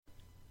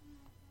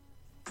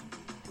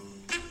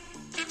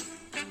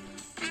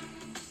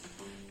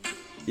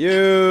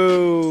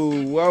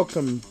Yo,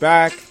 welcome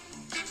back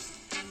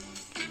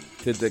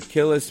to the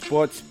Killer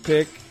Sports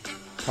Pick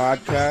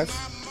podcast.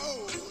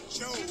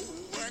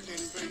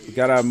 We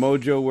got our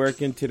mojo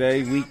working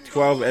today, week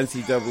 12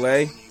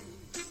 NCAA,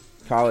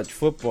 college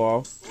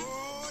football.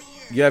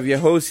 You have your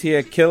host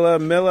here, Killer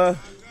Miller,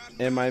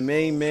 and my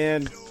main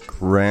man,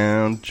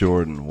 Ground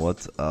Jordan.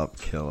 What's up,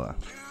 Killer?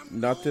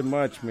 Nothing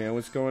much, man.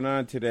 What's going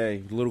on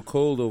today? A little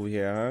cold over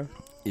here, huh?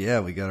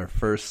 Yeah, we got our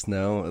first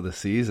snow of the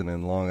season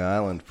in Long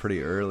Island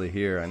pretty early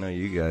here. I know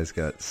you guys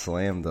got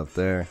slammed up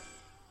there.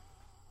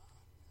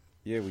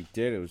 Yeah, we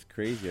did. It was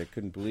crazy. I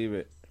couldn't believe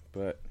it.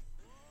 But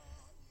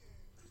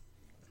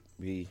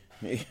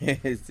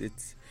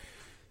it's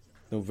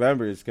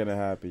November. It's going to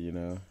happen, you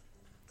know.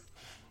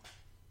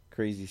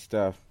 Crazy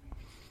stuff.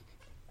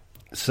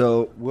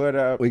 So, what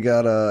up? We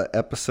got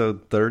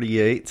episode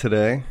 38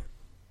 today.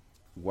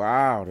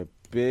 Wow, the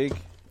big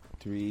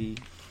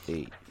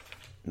 3-8.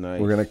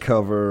 Nice. We're going to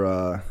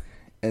cover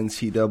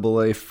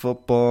NCAA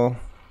football,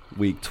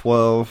 week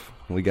 12.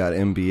 We got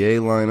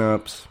NBA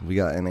lineups. We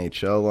got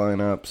NHL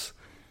lineups.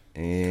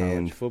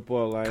 And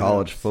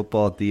college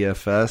football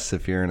DFS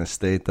if you're in a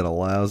state that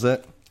allows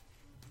it.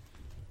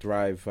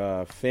 Drive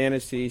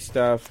fantasy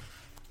stuff.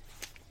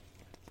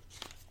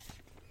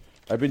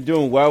 I've been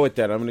doing well with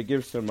that. I'm going to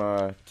give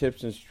some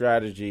tips and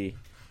strategy.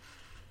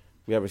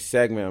 We have a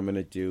segment I'm going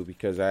to do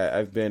because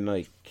I've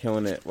been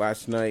killing it.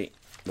 Last night,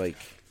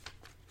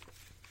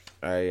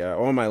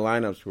 all my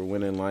lineups were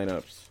winning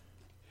lineups.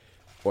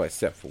 Well,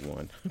 except for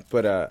one.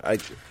 But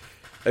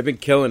I've been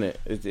killing it.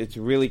 It's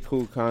a really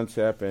cool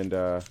concept, and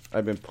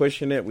I've been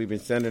pushing it. We've been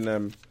sending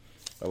them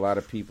a lot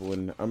of people,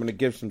 and I'm going to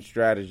give some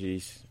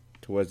strategies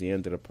towards the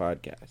end of the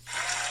podcast.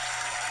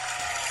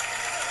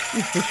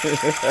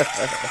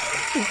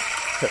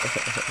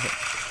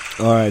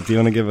 All right, do you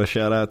want to give a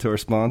shout-out to our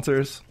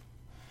sponsors?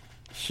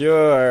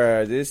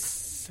 Sure.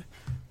 This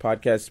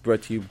podcast is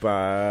brought to you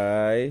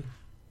by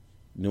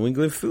New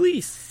England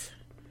Fleece.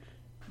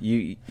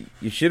 You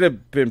should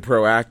have been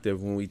proactive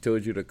when we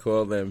told you to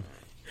call them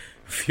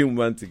a few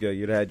months ago.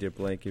 You'd had your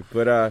blanket.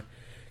 But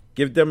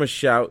give them a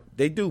shout.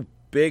 They do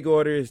big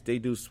orders. They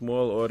do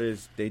small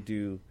orders. They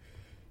do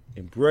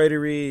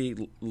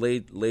embroidery,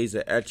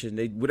 laser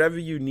etching. Whatever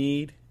you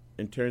need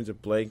in terms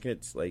of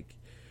blankets, like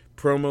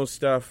promo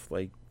stuff,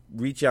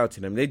 reach out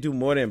to them. They do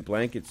more than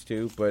blankets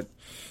too, but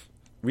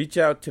reach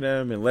out to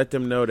them and let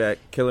them know that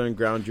Killer and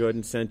Ground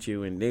Jordan sent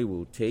you, and they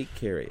will take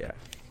care of you.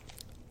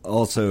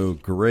 Also,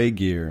 Gray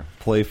Gear.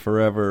 Play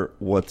forever.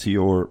 What's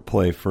your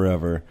play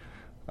forever?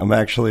 I'm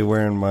actually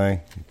wearing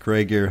my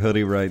Gray Gear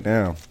hoodie right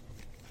now.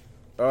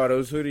 Oh,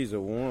 those hoodies are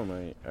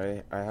warm.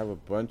 I have a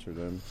bunch of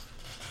them.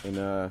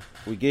 And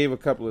we gave a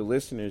couple of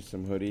listeners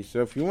some hoodies.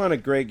 So if you want a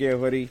Gray Gear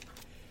hoodie,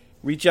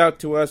 reach out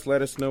to us.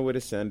 Let us know where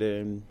to send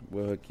it, and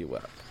we'll hook you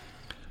up.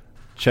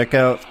 Check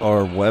out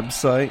our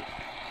website,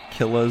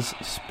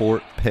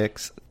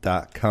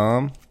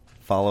 killasportpicks.com.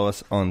 Follow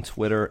us on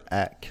Twitter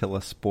at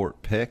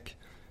killasportpick.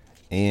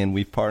 And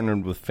we've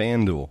partnered with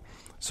FanDuel.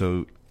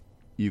 So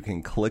you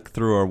can click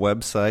through our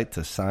website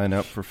to sign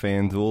up for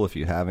FanDuel if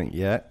you haven't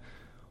yet.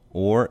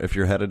 Or if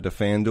you're headed to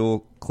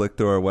FanDuel, click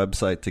through our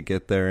website to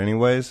get there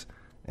anyways.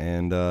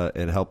 And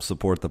it helps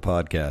support the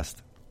podcast.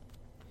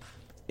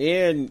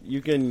 And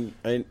you can,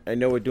 I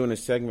know we're doing a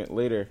segment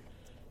later.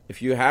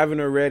 If you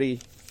haven't already,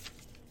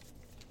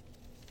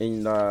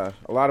 and a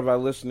lot of our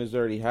listeners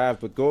already have,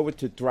 but go over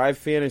to Thrive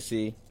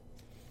Fantasy,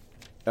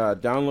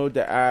 download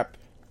the app,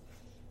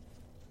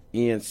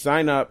 and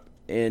sign up,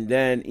 and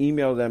then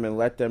email them and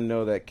let them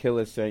know that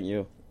Killer sent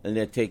you, and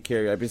then take care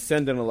of you. I've been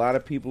sending a lot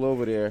of people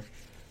over there.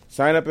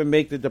 Sign up and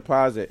make the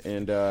deposit,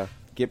 and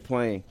get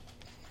playing,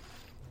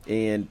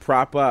 and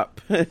prop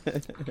up.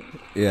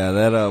 Yeah,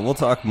 that we'll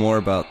talk more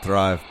about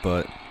Thrive,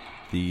 but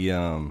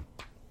the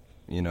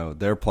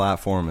their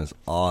platform is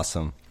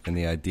awesome, and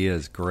the idea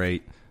is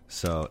great.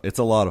 So it's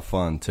a lot of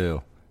fun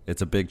too.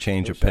 It's a big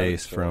change of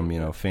pace from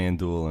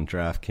FanDuel and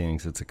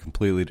DraftKings. It's a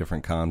completely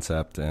different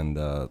concept, and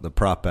the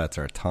prop bets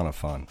are a ton of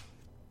fun.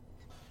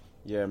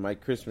 Yeah, my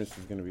Christmas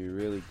is going to be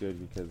really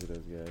good because of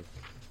those guys.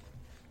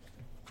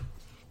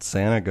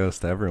 Santa goes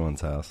to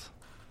everyone's house.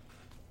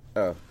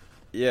 Oh,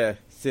 yeah,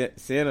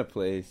 Santa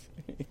plays.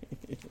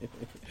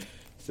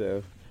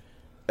 So,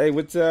 hey,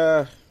 what's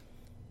does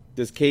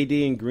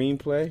KD and Green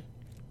play?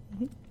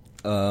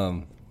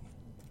 Yeah,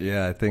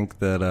 I think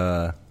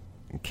that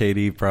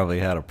KD probably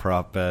had a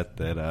prop bet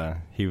that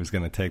he was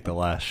going to take the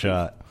last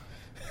shot.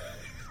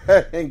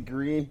 And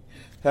Green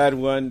had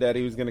one that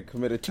he was going to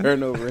commit a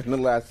turnover in the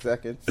last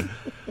seconds.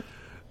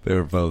 They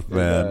were both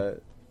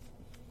bad.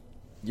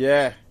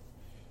 Yeah,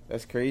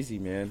 that's crazy,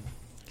 man.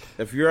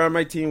 If you're on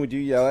my team, would you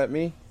yell at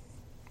me?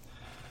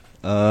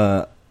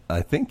 I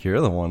think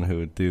you're the one who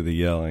would do the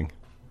yelling.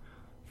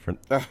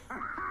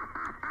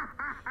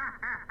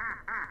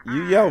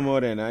 You yell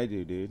more than I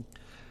do, dude.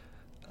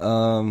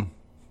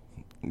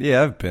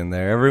 Yeah, I've been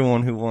there.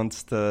 Everyone who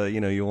wants to,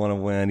 you want to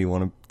win, you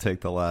want to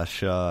take the last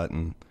shot,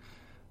 and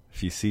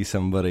if you see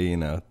somebody,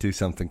 do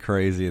something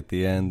crazy at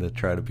the end to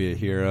try to be a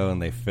hero and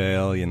they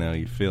fail,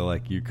 you feel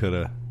like you could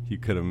have you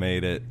could have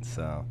made it.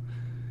 So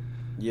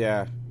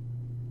Yeah.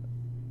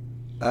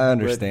 I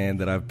understand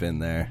that I've been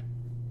there.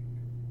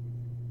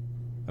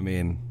 I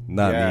mean,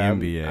 not in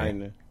the NBA. I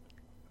know.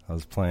 I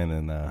was playing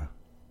in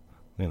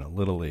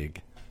Little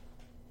League.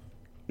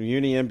 Were you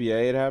in the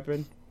NBA it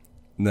happened?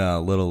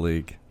 No, Little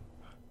League.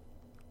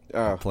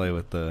 Oh. Play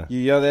with the... You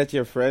yelled at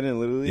your friend in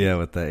Little League? Yeah,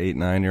 with the 8,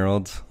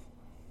 9-year-olds.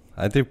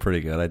 I do pretty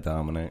good. I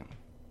dominate.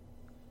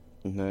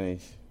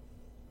 Nice.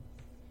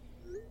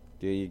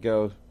 There you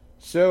go.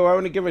 So I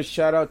want to give a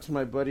shout out to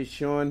my buddy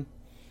Sean.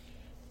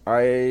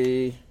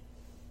 I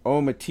owe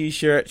him a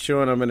t-shirt.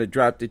 Sean, I'm going to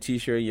drop the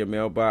t-shirt in your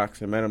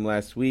mailbox. I met him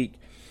last week,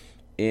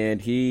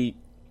 and he's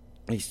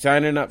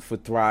signing up for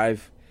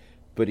Thrive,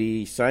 but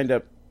he signed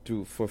up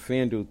for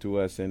FanDuel through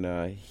us,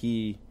 and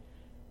he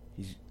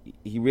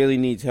really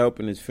needs help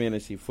in his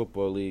fantasy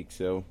football league,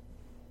 so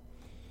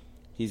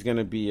he's going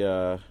to be...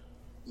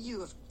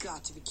 You have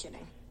got to be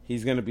kidding.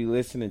 He's going to be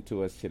listening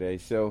to us today.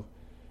 So,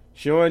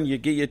 Sean, you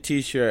get your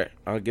t-shirt.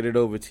 I'll get it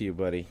over to you,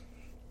 buddy.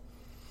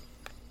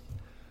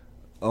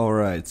 All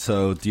right.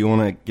 So, do you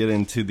want to get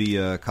into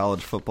the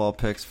college football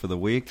picks for the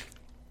week?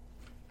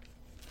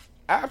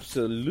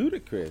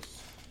 Absolutely, Chris.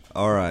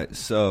 All right.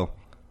 So,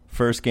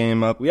 first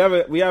game up. We have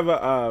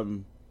a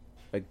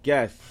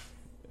guest.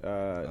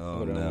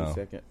 Hold on no. 1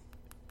 second.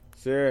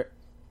 Sir,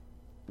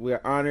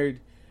 we're honored.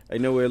 I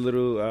know we're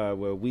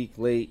we're a week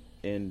late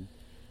in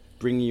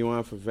bringing you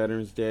on for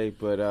Veterans Day,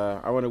 but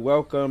I want to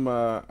welcome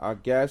our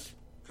guest.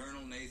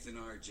 Colonel Nathan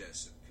R.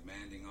 Jessup,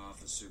 Commanding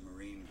Officer,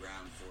 Marine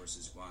Ground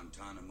Forces,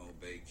 Guantanamo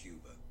Bay,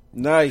 Cuba.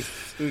 Nice.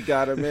 We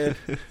got him in.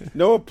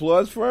 No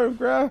applause for him,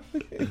 Graf?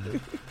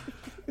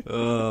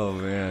 Oh,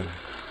 man.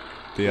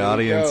 The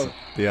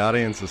There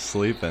audience is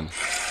sleeping.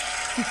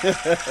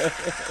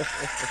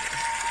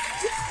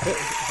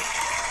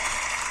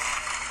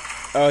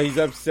 Oh, he's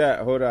upset.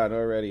 Hold on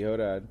already. Hold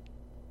on.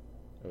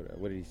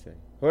 What did he say?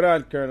 Hold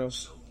on, Colonel.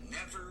 So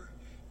never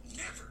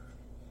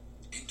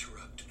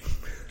interrupt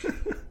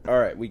me. All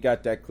right, we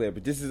got that clear.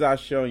 But this is our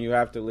show, and you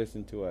have to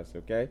listen to us,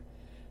 okay?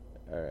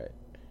 All right.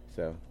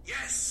 So.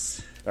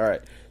 Yes. All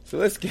right. So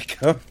let's get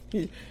going.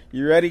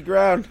 You ready,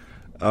 Ground?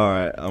 All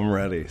right. I'm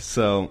ready.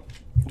 So,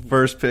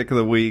 first pick of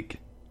the week,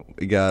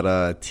 we got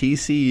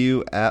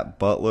TCU at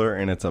Butler,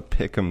 and it's a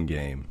pick'em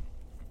game.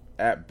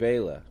 At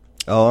Baylor.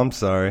 Oh, I'm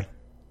sorry.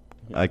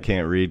 I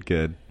can't read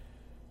good.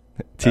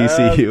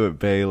 TCU at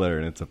Baylor,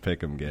 and it's a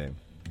pick'em game.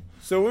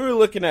 So when we were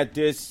looking at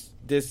this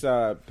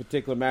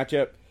particular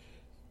matchup,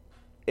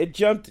 it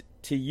jumped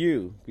to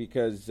you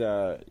because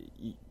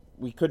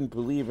we couldn't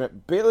believe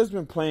it. Baylor's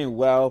been playing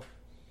well.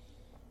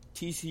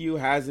 TCU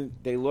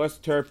hasn't. They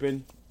lost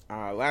Turpin.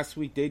 Last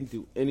week they didn't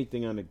do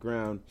anything on the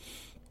ground.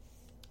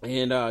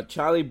 And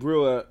Charlie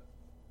Brewer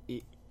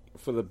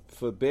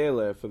for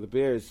Baylor, for the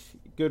Bears,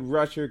 good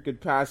rusher, good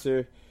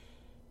passer.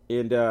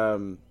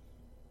 And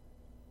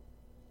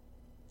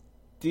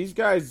these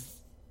guys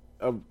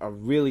are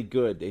really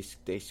good.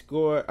 They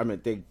score. I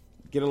mean, they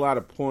get a lot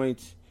of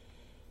points.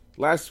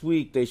 Last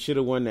week they should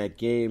have won that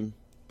game,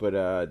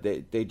 but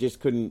they just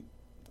couldn't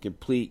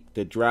complete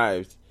the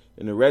drives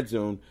in the red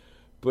zone.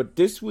 But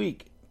this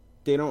week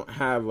they don't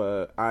have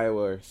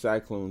Iowa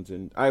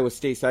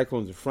State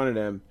Cyclones in front of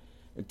them,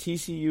 and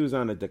TCU is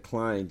on a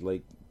decline.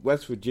 Like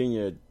West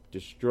Virginia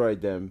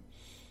destroyed them,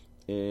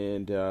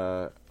 and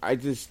I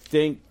just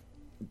think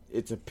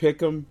it's a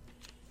pick'em.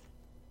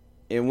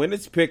 And when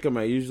it's pick'em,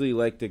 I usually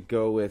like to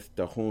go with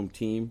the home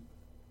team.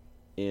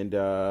 And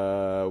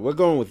we're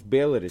going with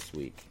Baylor this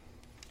week.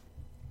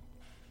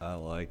 I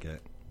like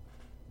it.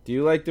 Do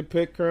you like the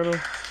pick, Colonel?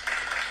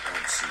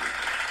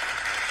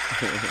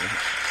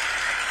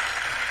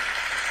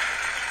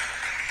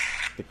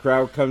 The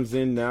crowd comes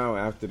in now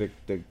after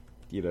the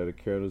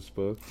Colonel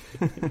spoke.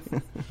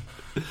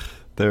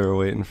 They were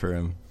waiting for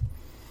him.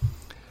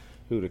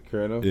 Who, the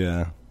Colonel?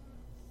 Yeah.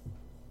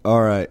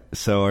 All right.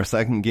 So our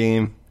second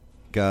game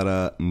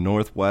got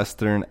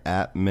Northwestern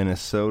at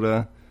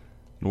Minnesota.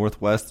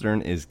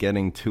 Northwestern is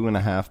getting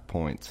 2.5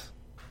 points.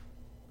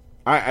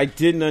 I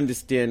didn't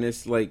understand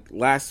this. Like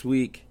last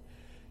week,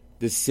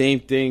 the same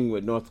thing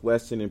with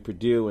Northwestern and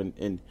Purdue,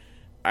 and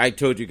I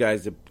told you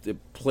guys to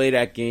play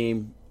that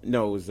game.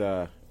 No,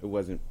 it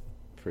wasn't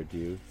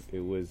Purdue.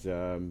 It was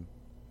who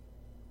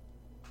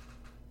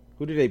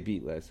did they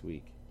beat last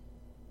week?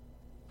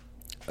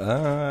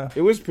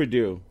 It was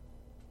Purdue.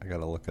 I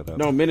gotta look it up.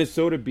 No,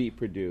 Minnesota beat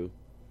Purdue.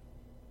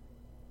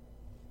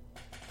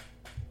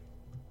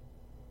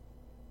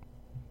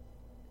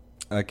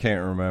 I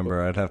can't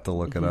remember. I'd have to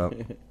look it up.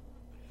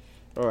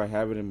 Oh, I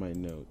have it in my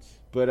notes.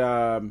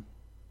 But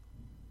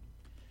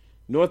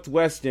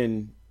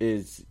Northwestern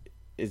is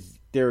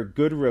they're a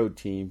good road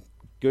team,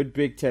 good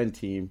Big Ten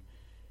team,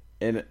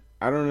 and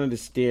I don't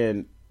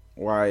understand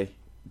why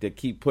they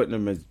keep putting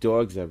them as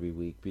dogs every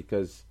week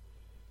because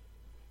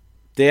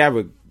they have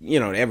a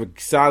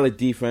solid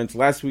defense.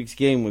 Last week's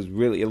game was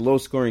really a low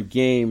scoring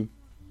game.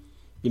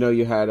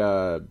 You had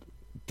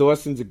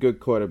Dawson's a good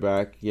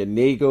quarterback. Yeah,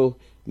 Nagel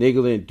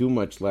didn't do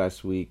much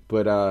last week,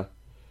 but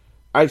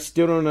I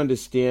still don't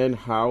understand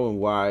how and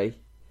why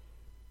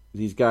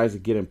these guys are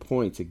getting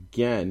points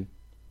again.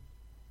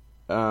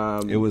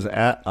 It was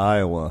at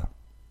Iowa.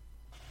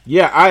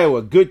 Yeah,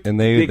 Iowa, good. And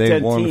they Big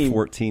Ten won team.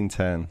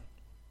 14-10.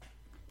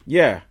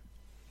 Yeah,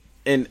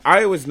 and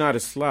Iowa's not a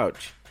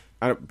slouch.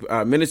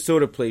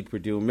 Minnesota played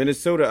Purdue.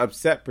 Minnesota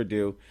upset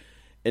Purdue,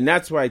 and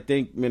that's why I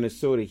think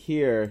Minnesota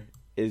here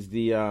is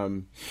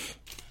the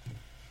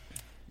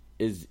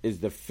is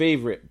the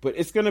favorite. But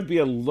it's going to be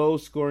a low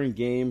scoring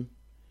game,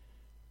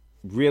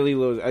 really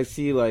low. I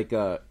see like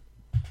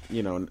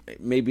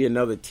maybe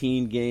another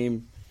teen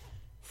game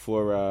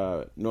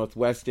for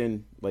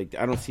Northwestern. Like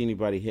I don't see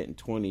anybody hitting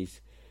 20s,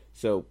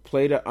 so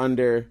play the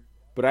under.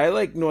 But I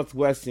like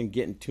Northwestern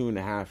getting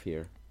 2.5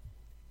 here.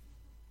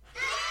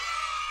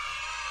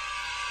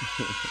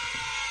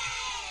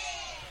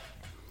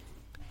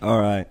 All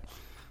right.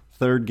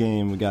 Third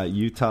game, we got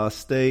Utah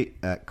State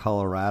at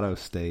Colorado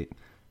State.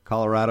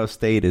 Colorado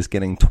State is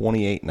getting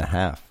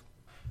 28.5.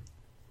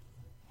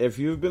 If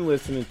you've been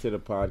listening to the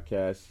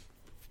podcast,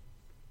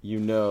 you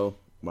know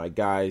my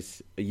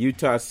guys,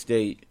 Utah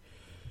State,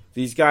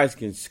 these guys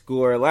can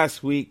score.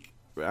 Last week,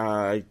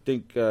 I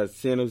think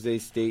San Jose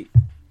State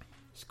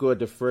scored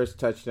the first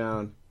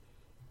touchdown,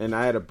 and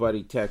I had a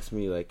buddy text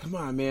me like, "Come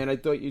on, man! I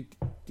thought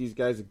these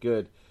guys are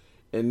good,"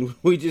 and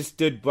we just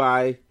stood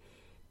by,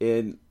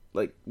 and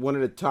like one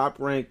of the top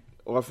ranked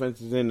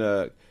offenses in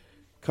the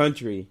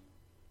country,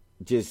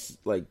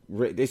 just like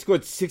they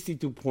scored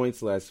 62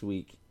 points last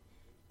week.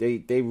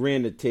 They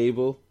ran the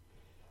table.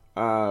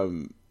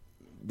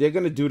 They're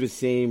gonna do the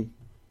same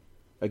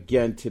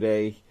again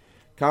today.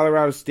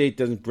 Colorado State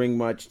doesn't bring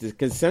much. The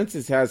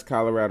consensus has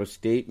Colorado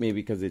State,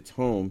 maybe because it's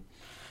home.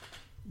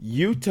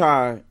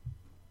 Utah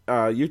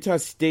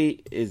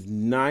State is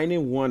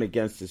 9-1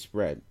 against the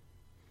spread.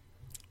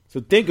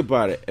 So think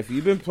about it. If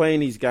you've been playing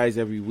these guys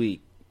every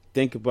week,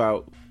 think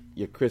about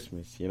your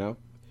Christmas. You know,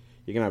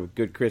 you're gonna have a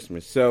good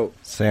Christmas. So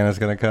Santa's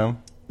gonna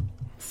come.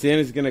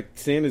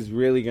 Santa's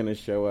really gonna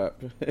show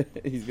up.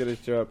 He's gonna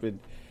show up and.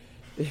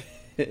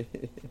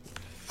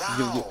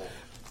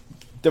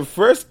 The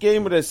first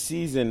game of the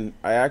season,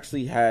 I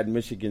actually had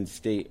Michigan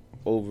State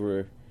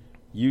over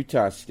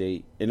Utah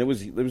State, and it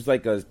was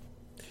like I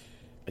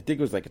think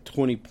it was like a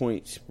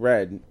 20-point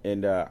spread.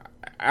 And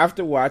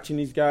after watching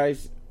these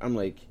guys, I'm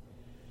like,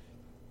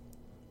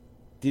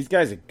 these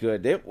guys are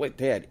good.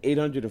 They had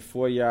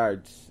 804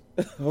 yards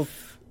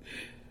of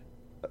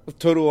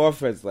total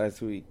offense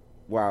last week.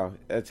 Wow,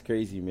 that's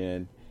crazy,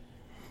 man.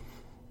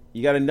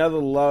 You got another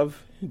Love,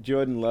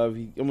 Jordan Love.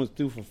 He almost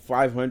threw for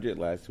 500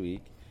 last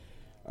week.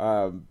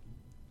 I'm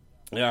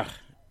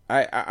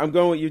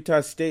going with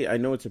Utah State. I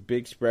know it's a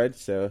big spread,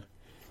 so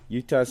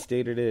Utah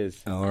State it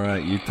is. All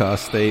right, Utah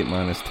State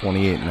minus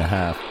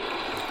 28.5.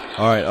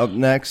 All right, up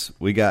next,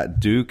 we got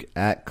Duke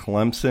at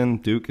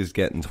Clemson. Duke is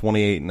getting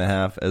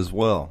 28.5 as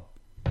well.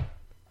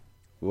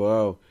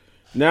 Whoa.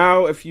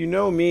 Now, if you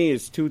know me,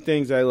 it's two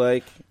things I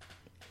like,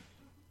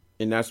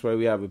 and that's why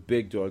we have a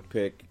big dog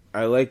pick.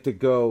 I like to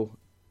go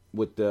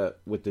with the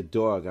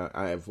dog.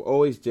 I've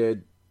always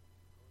did,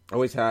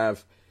 always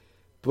have.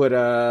 But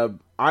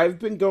I've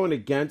been going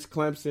against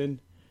Clemson,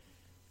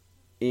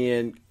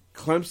 and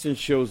Clemson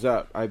shows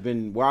up. I've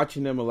been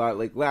watching them a lot.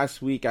 Like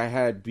last week, I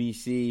had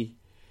BC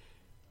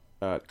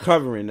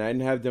covering. I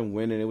didn't have them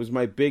winning. It was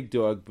my big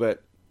dog,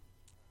 but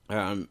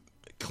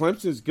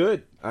Clemson's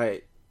good.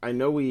 I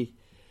know we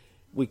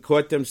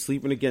caught them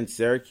sleeping against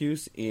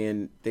Syracuse,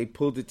 and they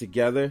pulled it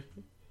together.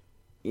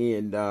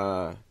 And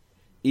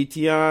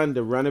Etienne,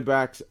 the running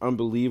back's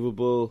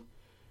unbelievable.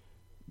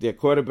 Their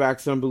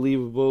quarterback's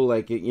unbelievable.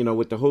 Like, you know,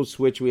 with the whole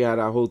switch, we had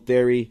our whole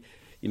theory,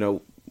 you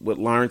know, with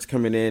Lawrence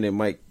coming in, it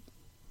might,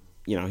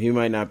 you know, he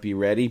might not be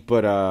ready.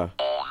 But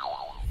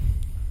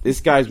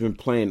this guy's been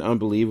playing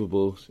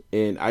unbelievable.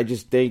 And I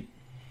just think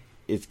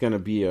it's going to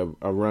be a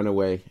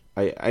runaway.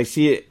 I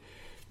see it.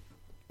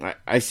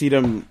 I see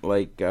them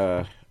like,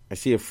 I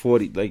see a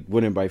 40, like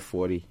winning by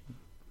 40.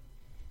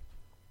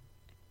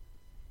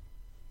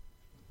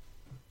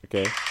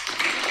 Okay.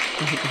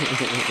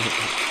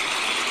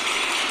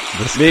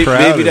 This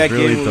crowd is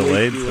really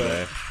delayed you,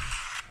 today.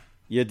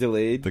 You're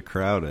delayed? The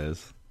crowd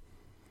is.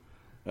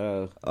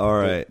 All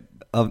right.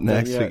 Up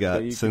next, we you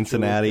got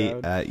Cincinnati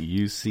control the crowd? at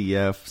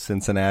UCF.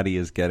 Cincinnati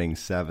is getting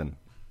 7.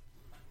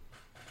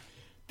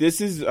 This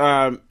is,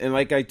 and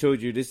like I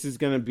told you, this is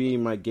going to be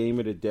my game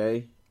of the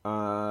day.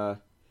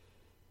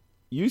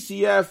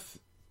 UCF,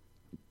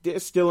 they're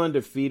still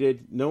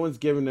undefeated. No one's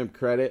giving them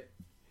credit,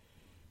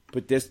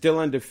 but they're still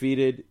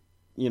undefeated.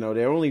 You know,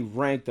 they're only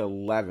ranked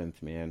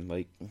 11th, man.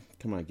 Like,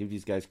 come on, give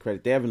these guys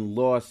credit. They haven't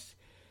lost.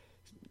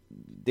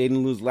 They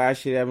didn't lose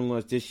last year. They haven't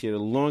lost this year. The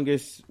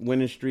longest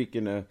winning streak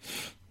in the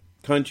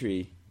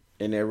country,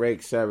 and they're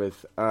ranked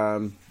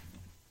 7th.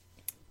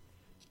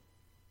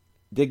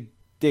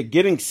 They're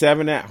getting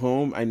 7 at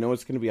home. I know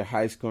it's going to be a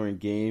high-scoring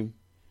game.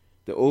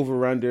 The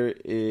over-under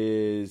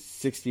is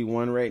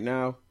 61 right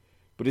now,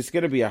 but it's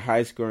going to be a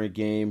high-scoring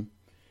game.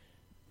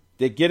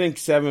 They're getting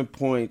 7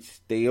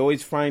 points. They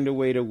always find a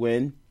way to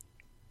win,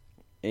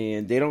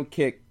 and they don't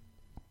kick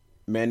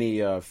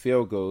many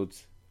field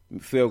goals.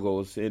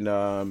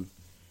 And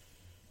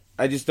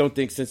I just don't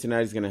think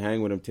Cincinnati's going to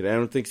hang with them today. I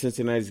don't think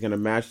Cincinnati's going to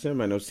match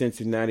them. I know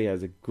Cincinnati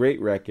has a great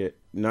record,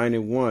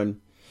 9-1,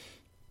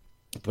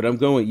 but I'm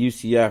going with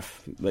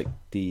UCF. Like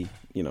they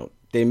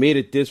made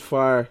it this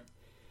far.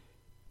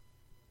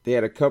 They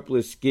had a couple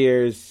of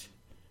scares.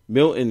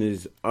 Milton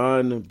is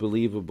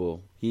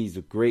unbelievable. He's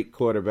a great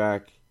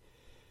quarterback.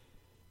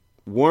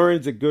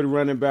 Warren's a good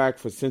running back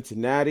for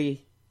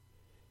Cincinnati.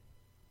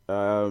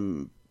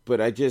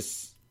 But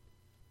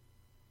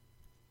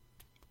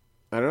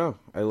I don't know.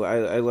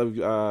 I love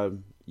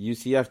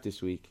UCF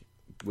this week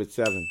with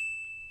 7.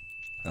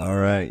 All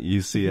right,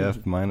 UCF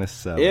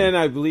 -7. And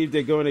I believe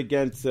they're going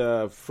against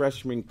a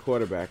freshman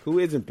quarterback who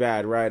isn't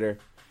bad, Ryder.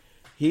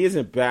 He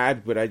isn't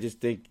bad, but I just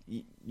think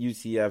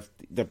UCF,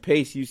 the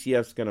pace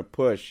UCF's going to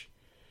push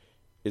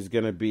is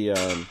going to be a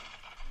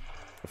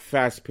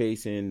fast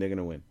pace, and they're going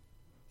to win.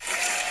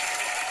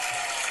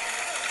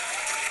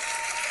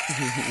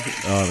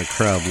 Oh, the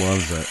crowd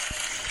loves it.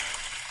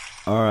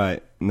 All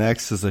right,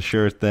 next is a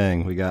sure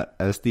thing. We got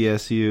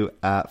SDSU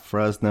at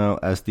Fresno.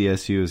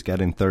 SDSU is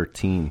getting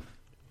 13.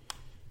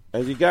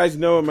 As you guys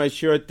know, in my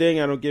sure thing,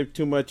 I don't give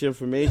too much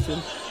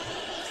information.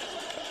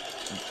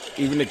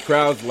 Even the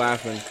crowd's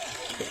laughing.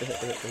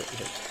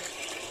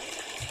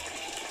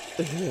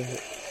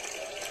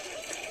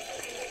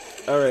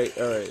 All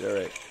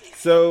right.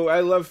 So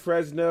I love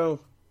Fresno,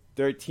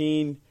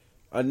 13.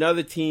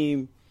 Another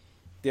team.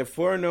 They're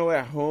 4-0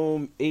 at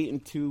home,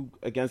 8-2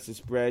 against the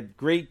spread.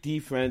 Great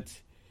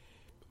defense.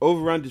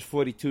 Over-under is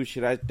 42.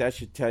 That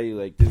should tell you,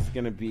 like, this is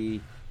going to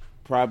be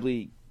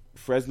probably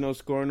Fresno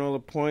scoring all the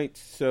points.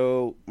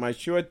 So my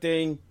sure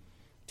thing,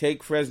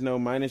 take Fresno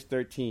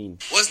 -13.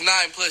 What's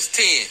 9 plus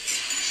 10?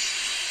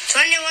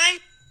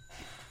 21?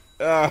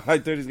 I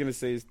thought he was going to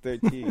say it's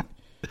 13.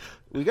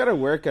 We got to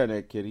work on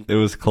that, Kitty. It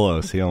was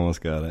close. He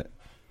almost got it.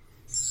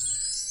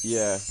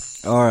 Yeah.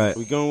 All right.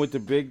 We going with the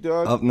big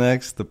dog? Up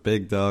next, the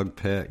big dog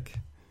pick.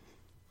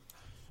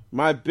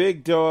 My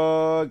big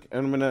dog,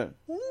 and I'm going to...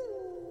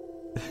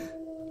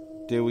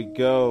 There we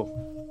go.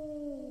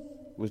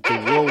 With the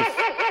Wolf.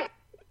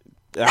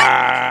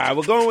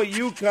 We're going with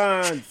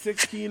UConn,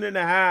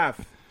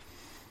 16.5.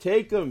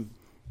 Take them.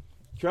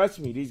 Trust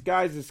me, these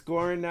guys are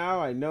scoring now.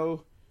 I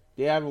know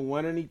they haven't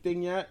won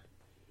anything yet.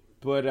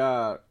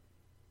 But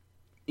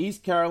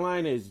East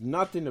Carolina is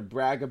nothing to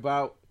brag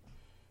about.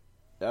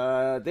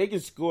 They can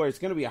score. It's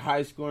going to be a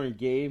high-scoring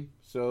game,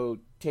 so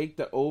take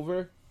the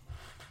over.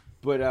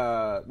 But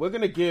we're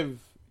going to give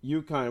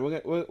UConn.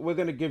 We're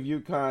going to give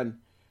UConn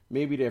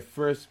maybe their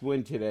first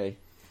win today.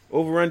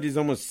 Over-under is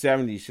almost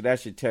 70, so that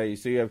should tell you.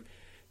 So you have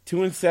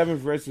 2-7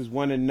 versus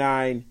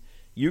 1-9.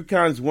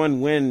 UConn's one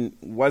win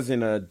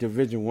wasn't a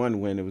Division I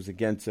win. It was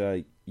against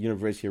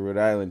University of Rhode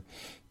Island,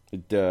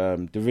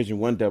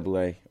 Division I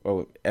AA,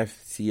 or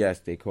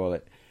FCS they call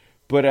it.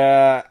 But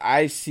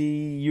I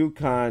see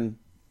UConn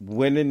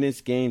winning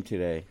this game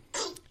today.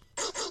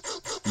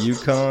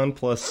 UConn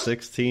plus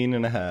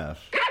 16.5.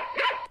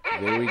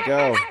 There we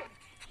go.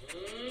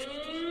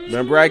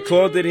 Remember, I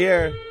called it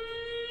here.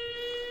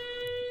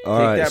 All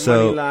Take right, that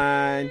so money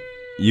line.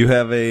 you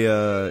have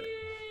a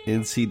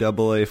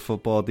NCAA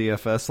football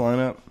DFS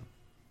lineup?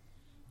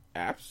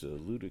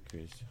 Absolutely,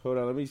 Chris. Hold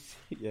on, let me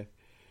see. Yeah.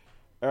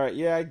 All right,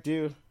 yeah, I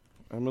do.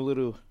 I'm a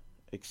little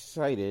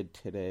excited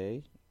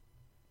today.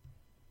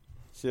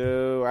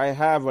 So I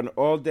have an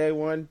all-day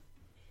one.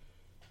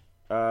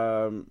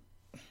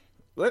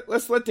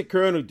 Let's let the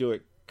Colonel do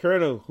it.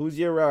 Colonel, who's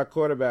your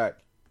quarterback?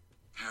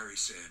 Harry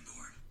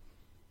Sanborn,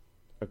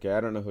 Okay,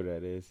 I don't know who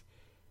that is.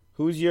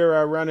 Who's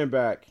your running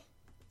back?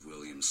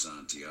 William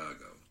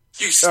Santiago.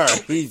 You All stupid.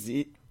 right,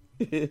 easy.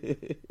 Do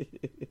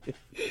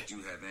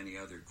you have any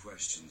other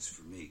questions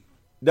for me?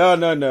 No.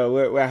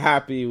 We're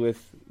happy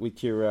with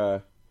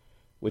your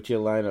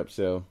lineup.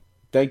 So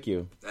thank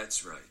you.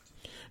 That's right.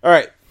 All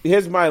right,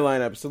 here's my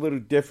lineup. It's a little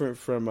different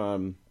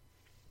from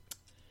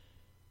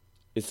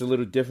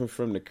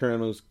the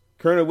Colonel's.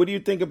 Colonel, what do you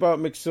think about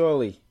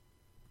McSorley?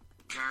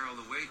 Carol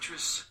the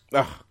waitress?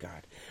 Oh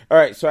God! All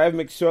right, so I have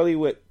McSorley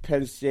with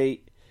Penn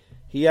State.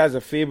 He has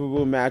a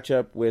favorable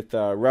matchup with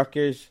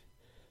Rutgers,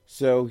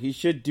 so he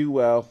should do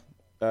well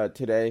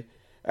today.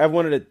 I have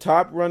one of the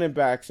top running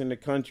backs in the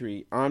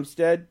country,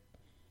 Armstead,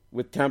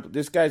 with Temple.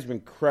 This guy's been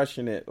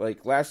crushing it.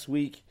 Like last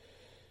week,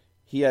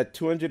 he had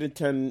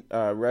 210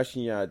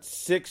 rushing yards,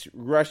 6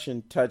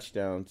 rushing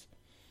touchdowns,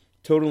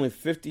 totaling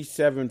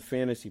 57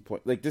 fantasy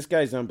points. Like, this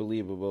guy's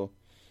unbelievable.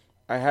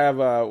 I have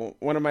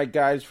one of my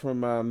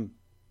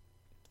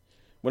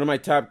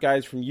top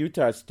guys from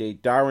Utah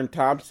State, Darwin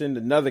Thompson,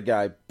 another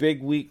guy.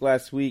 Big week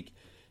last week.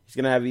 He's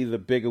going to have either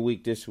bigger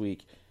week this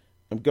week.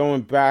 I'm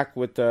going back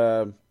with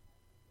a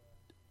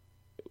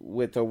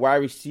wide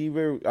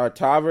receiver,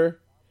 Tarver,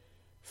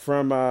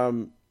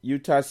 from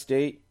Utah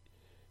State.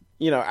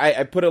 You know,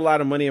 I put a lot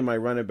of money in my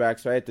running back,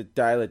 so I had to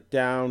dial it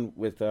down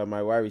with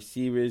my wide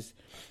receivers.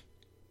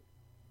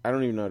 I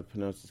don't even know how to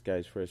pronounce this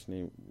guy's first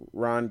name.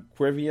 Ron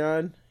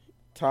Quivion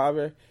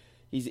Tarver.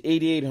 He's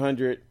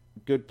 8,800.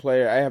 Good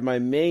player. I have my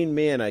main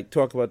man. I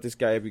talk about this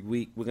guy every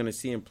week. We're going to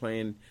see him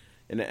playing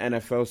in the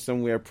NFL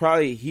somewhere.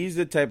 Probably he's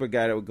the type of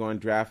guy that would go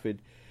undrafted.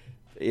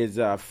 Is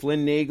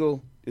Flynn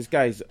Nagel. This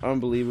guy's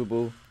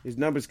unbelievable. His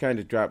numbers kind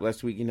of dropped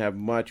last week. He didn't have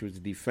much. It was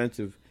a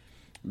defensive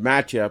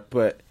matchup,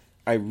 but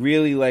I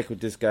really like what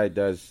this guy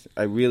does.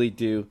 I really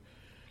do.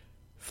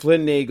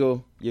 Flynn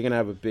Nagel, you're going to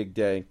have a big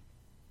day.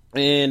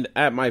 And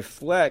at my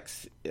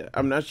flex,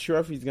 I'm not sure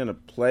if he's going to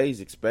play.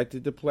 He's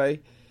expected to play.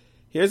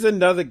 Here's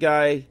another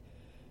guy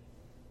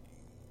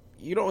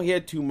you don't hear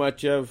too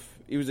much of.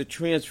 He was a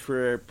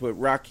transfer, but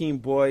Raheem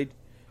Boyd,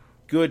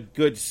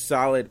 good,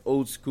 solid,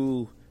 old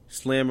school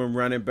slammer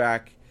running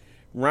back.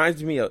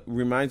 Reminds me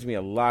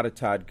a lot of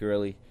Todd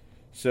Gurley.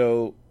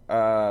 So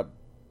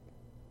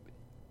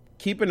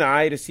keep an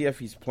eye to see if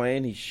he's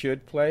playing. He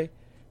should play,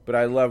 but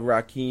I love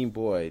Raheem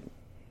Boyd.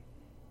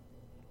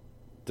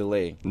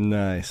 Delay.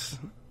 Nice.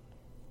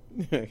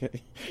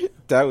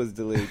 That was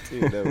delayed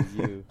too. That was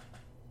you.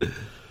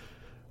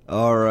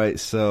 All right,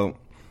 so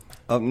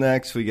up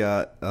next we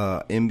got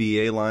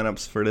NBA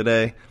lineups for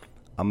today.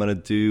 I'm going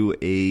to do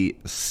a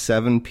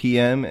 7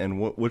 p.m. And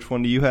which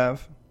one do you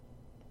have?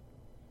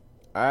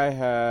 I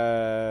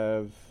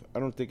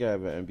don't think I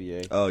have an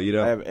NBA. Oh, you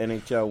don't? I have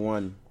NHL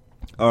 1.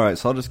 All right,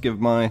 so I'll just give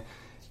my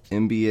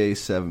NBA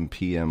 7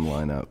 p.m.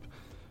 lineup.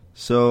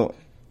 So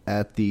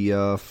at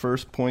the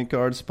first point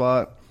guard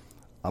spot,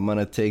 I'm going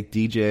to take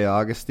DJ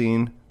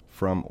Augustine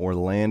from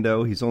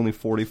Orlando. He's only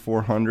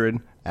 4,400,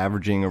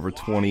 averaging over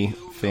 20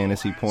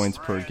 fantasy points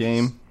per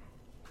game.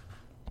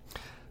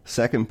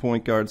 Second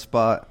point guard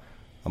spot,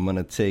 I'm going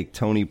to take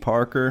Tony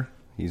Parker.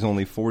 He's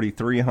only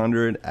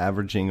 4,300,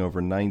 averaging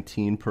over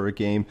 19 per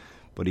game,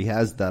 but he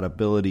has that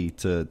ability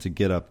to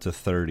get up to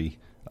 30.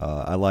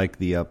 I like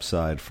the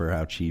upside for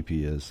how cheap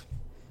he is.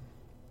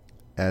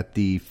 At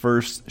the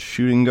first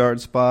shooting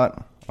guard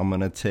spot, I'm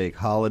going to take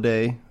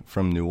Holiday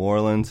from New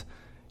Orleans.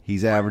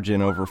 He's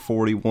averaging over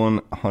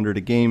 4,100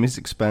 a game. He's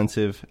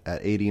expensive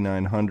at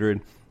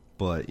 8,900,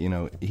 but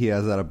he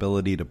has that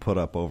ability to put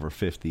up over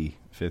 50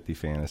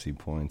 fantasy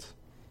points.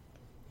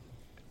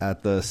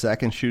 At the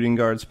second shooting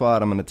guard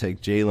spot, I'm going to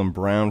take Jaylen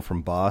Brown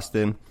from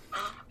Boston.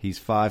 He's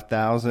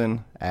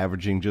 5,000,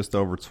 averaging just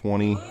over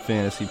 20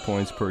 fantasy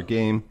points per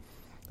game.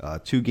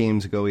 2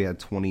 games ago, he had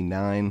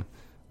 29.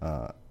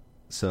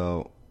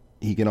 So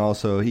he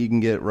can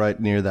get right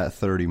near that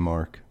 30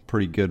 mark.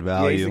 Pretty good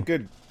value. Yeah,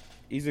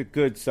 he's a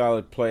good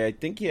solid play. I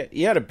think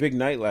he had a big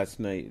night last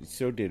night.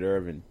 So did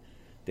Irvin.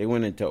 They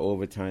went into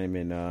overtime,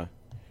 and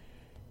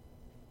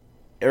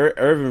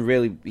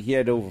Irvin he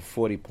had over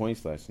 40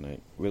 points last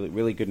night.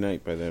 Really good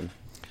night by them.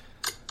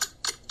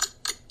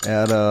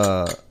 At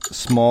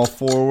small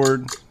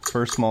forward,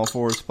 first small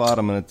forward spot,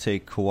 I'm going to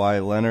take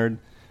Kawhi Leonard.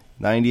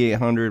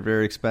 9,800,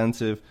 very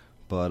expensive,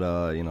 but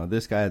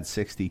this guy had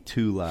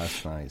 62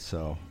 last night,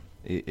 so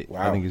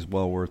wow. I think he's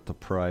well worth the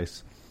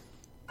price.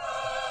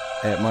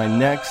 At my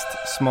next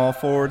small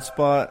forward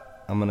spot,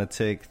 I'm going to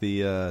take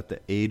the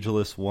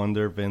ageless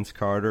wonder Vince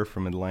Carter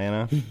from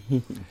Atlanta.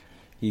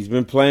 He's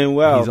been playing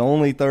well. He's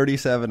only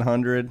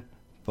 3,700,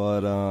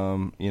 but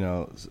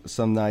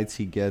some nights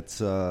he gets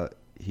into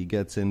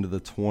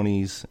the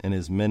 20s in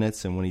his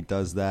minutes, and when he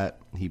does that,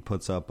 he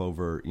puts up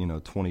over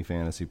 20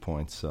 fantasy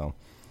points. So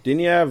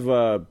didn't you have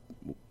a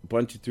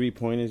bunch of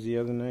 3-pointers the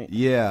other night?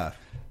 Yeah.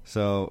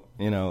 So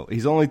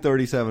he's only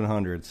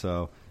 3,700.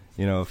 So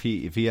if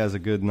he has a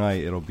good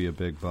night, it'll be a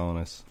big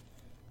bonus.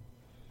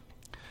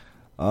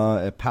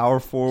 At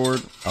power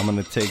forward, I'm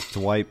going to take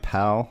Dwight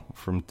Powell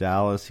from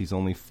Dallas. He's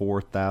only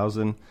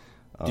 4,000.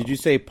 Did you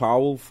say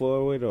power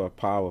forward or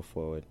power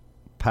forward?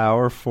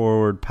 Power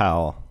forward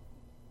Powell.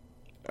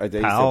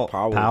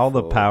 Powell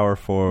the power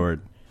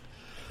forward.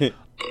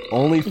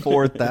 Only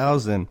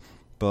 4,000.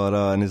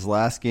 But in his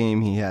last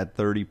game, he had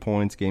 30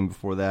 points. Game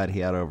before that, he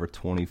had over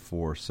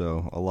 24.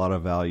 So a lot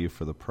of value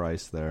for the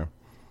price there.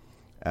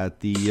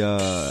 At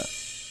the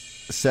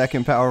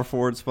second power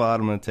forward spot,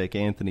 I'm going to take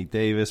Anthony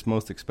Davis,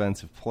 most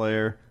expensive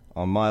player.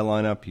 On my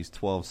lineup, he's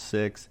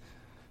 12.6.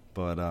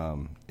 But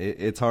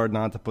it's hard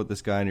not to put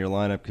this guy in your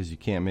lineup because you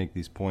can't make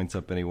these points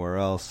up anywhere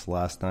else.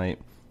 Last night,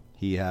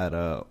 he had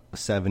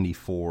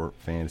 74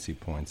 fantasy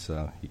points.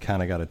 So you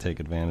kind of got to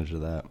take advantage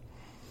of that.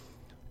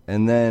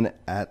 And then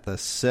at the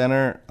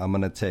center, I'm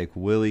going to take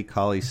Willie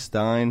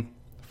Cauley-Stein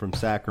from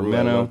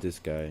Sacramento. Ooh, I love this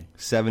guy.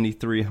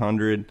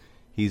 7,300.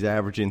 He's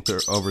averaging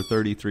over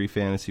 33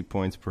 fantasy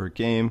points per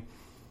game,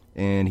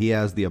 and he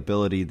has the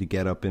ability to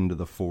get up into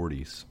the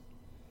 40s.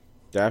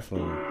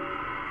 Definitely.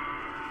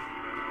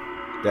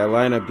 That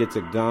lineup gets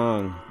a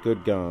gong.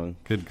 Good gong.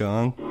 Good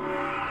gong?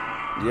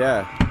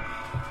 Yeah.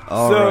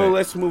 All so right.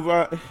 let's move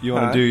on. You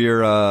want to do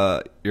your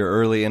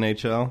early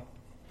NHL?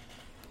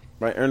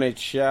 My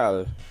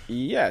NHL.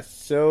 Yes.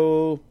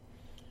 So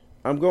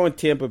I'm going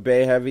Tampa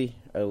Bay heavy.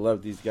 I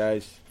love these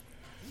guys.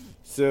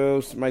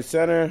 So my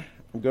center,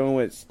 I'm going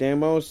with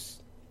Stamos.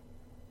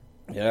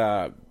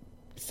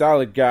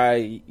 Solid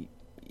guy.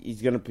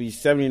 He's going to be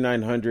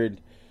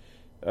 7,900.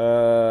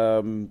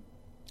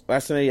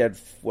 Last night he had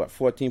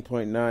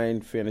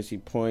 14.9 fantasy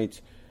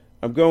points.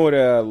 I'm going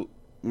with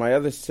my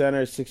other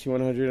center,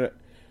 6,100.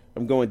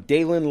 I'm going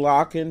Dalen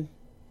Larkin.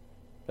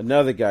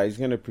 another guy. He's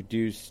going to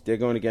produce. They're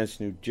going against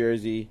New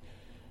Jersey.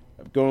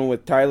 I'm going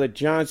with Tyler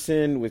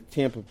Johnson with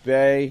Tampa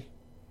Bay.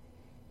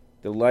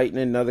 The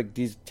Lightning.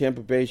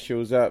 Tampa Bay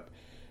shows up.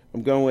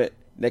 I'm going with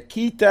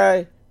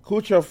Nikita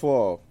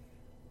Kucherov.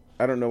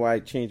 I don't know why I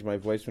changed my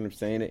voice when I'm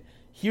saying it.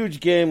 Huge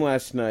game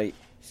last night.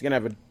 He's going to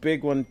have a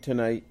big one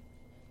tonight.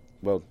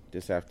 Well,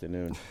 this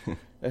afternoon.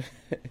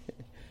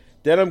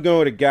 Then I'm going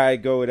with a guy I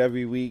go with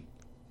every week.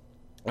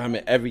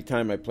 Every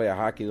time I play a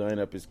hockey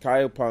lineup is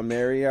Kyle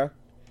Palmieri.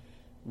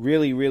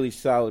 Really, really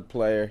solid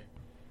player.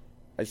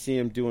 I see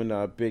him doing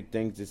big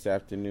things this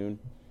afternoon.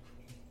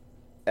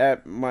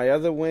 At my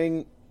other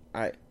wing,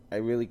 I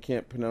really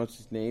can't pronounce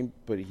his name,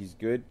 but he's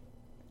good.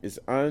 It's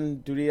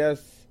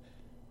Andreas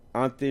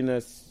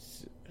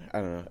Antinas. I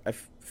don't know. I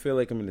feel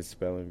like I'm in the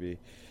spelling bee.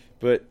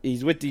 But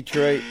he's with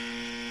Detroit.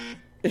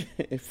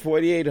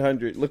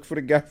 4,800. Look for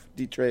the guy from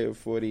Detroit at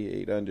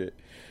 4,800.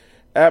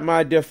 At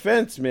my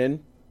defenseman,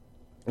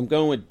 I'm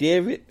going with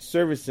David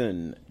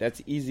Servison.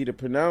 That's easy to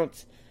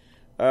pronounce.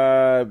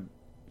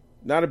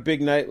 Not a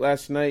big night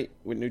last night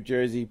with New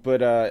Jersey,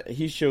 but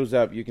he shows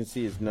up. You can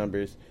see his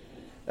numbers.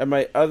 At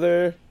my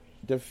other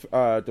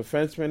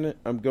defenseman,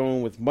 I'm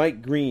going with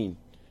Mike Green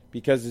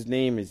because his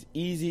name is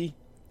easy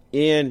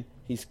and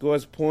he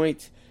scores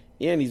points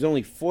and he's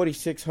only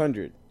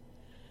 4,600.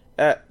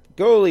 At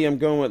goalie, I'm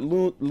going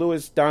with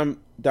Louis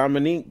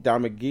Dominique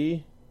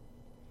Damagui.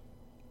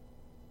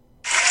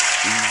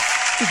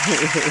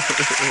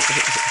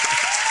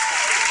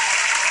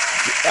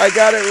 I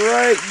got it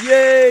right.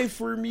 Yay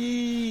for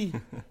me.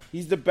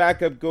 He's the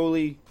backup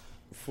goalie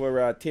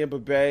for Tampa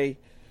Bay,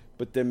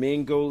 but the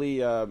main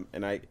goalie,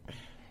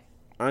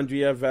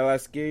 Andrea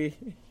Velasquez,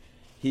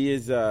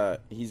 he's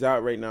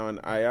out right now on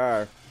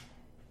IR.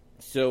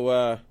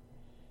 So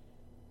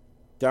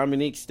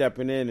Dominique's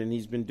stepping in, and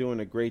he's been doing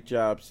a great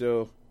job.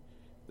 So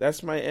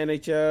that's my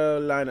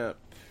NHL lineup.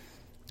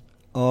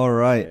 All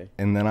right, Okay.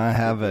 and then I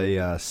have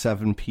a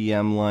 7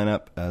 p.m.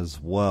 lineup as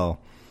well.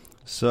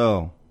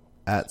 So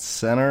at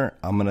center,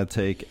 I'm going to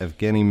take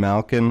Evgeny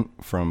Malkin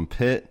from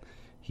Pitt.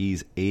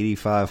 He's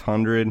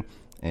 8,500,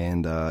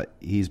 and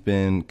he's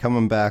been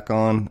coming back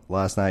on.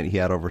 Last night he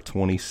had over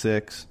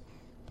 26.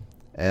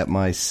 At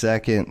my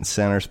second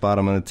center spot,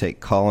 I'm going to take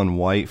Colin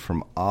White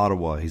from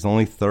Ottawa. He's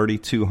only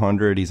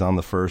 3,200. He's on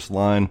the first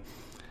line.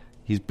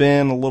 He's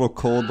been a little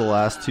cold the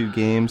last two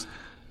games,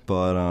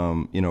 but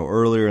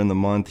earlier in the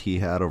month he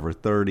had over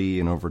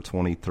 30 and over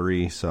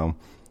 23. So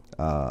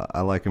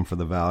I like him for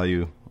the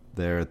value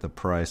there at the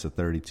price of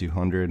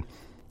 3,200.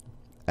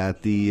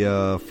 At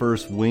the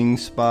first wing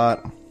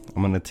spot,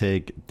 I'm going to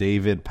take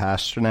David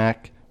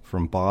Pastrnak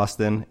from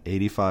Boston,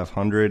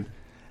 8,500.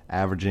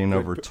 Averaging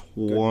over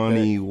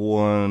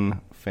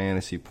 21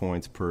 fantasy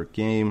points per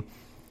game.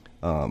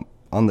 On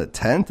the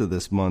 10th of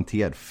this month,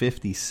 he had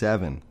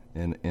 57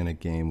 in a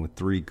game with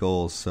 3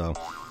 goals. So,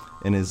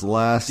 in his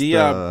last,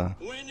 The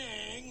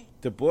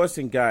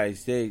Boston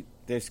guys, they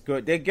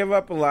score. They give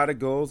up a lot of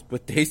goals,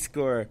 but they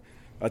score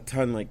a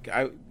ton.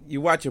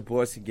 You watch a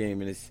Boston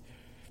game, and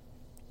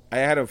I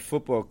had a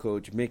football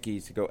coach, Mickey,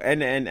 used to go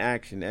end-to-end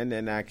action,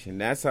 end-to-end action.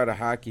 That's how the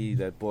hockey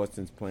that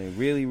Boston's playing.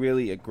 Really,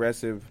 really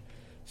aggressive.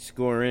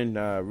 Scoring,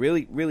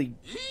 really,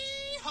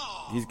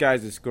 these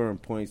guys are scoring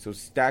points. So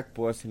stack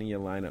Boston in your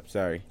lineup.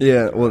 Sorry.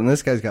 Yeah, well, and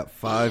this guy's got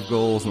 5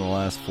 goals in the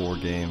last 4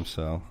 games,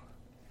 so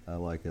I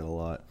like it a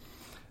lot.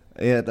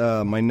 At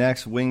my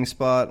next wing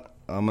spot,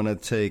 I'm going to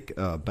take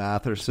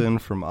Batherson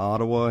from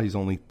Ottawa. He's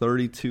only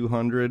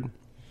 3,200,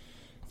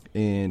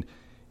 and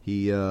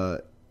he's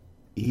a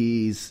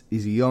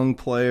young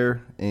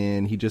player,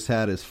 and he just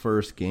had his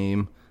first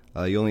game.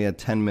 He only had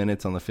 10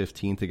 minutes on the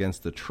 15th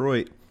against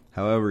Detroit.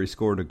 However, he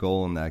scored a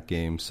goal in that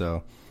game,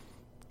 so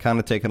kind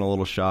of taking a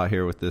little shot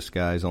here with this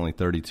guy. He's only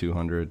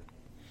 3,200.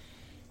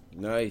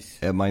 Nice.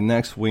 At my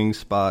next wing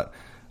spot,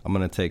 I'm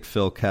going to take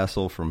Phil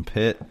Kessel from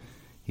Pitt.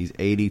 He's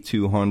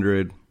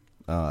 8,200,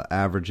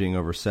 averaging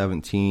over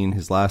 17.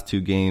 His last 2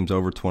 games,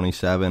 over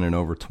 27 and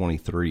over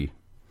 23.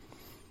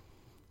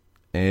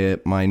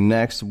 At my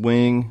next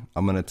wing,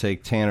 I'm going to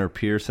take Tanner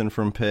Pearson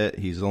from Pitt.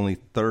 He's only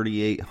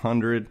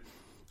 3,800.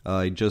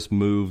 He just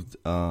moved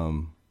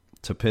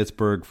to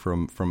Pittsburgh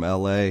from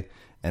LA,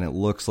 and it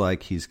looks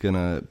like he's going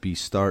to be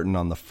starting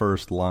on the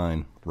first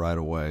line right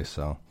away.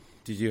 So,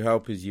 did you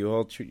help his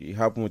U-Haul? You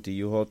help him with the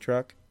U-Haul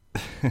truck?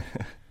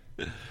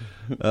 What's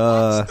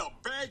the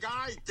big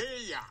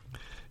idea?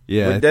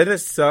 Yeah. But doesn't it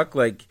suck?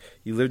 Like,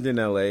 you lived in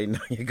LA,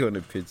 now you're going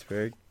to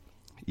Pittsburgh.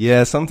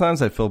 Yeah,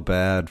 sometimes I feel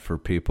bad for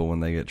people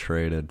when they get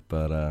traded,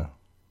 but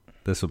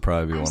this would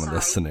probably be one of the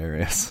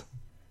scenarios.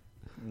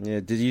 Yeah.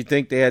 Did you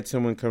think they had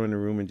someone come in the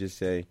room and just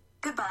say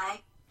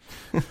Goodbye.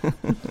 I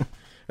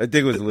think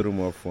it was a little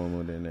more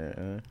formal than that.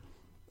 Huh?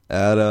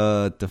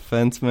 At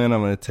defenseman,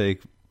 I'm going to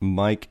take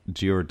Mike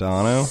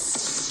Giordano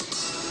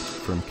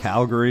from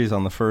Calgary. He's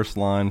on the first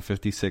line,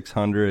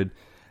 5,600,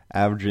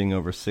 averaging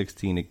over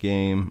 16 a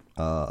game.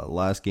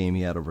 Last game,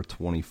 he had over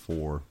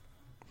 24.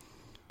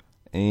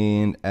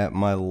 And at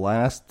my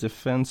last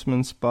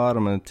defenseman spot,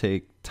 I'm going to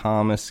take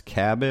Thomas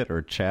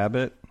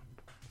Chabot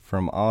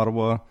from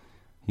Ottawa.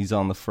 He's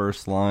on the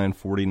first line,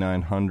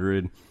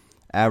 4,900,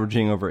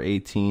 averaging over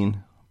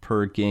 18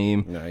 per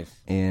game. Nice.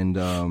 And,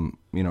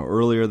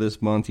 earlier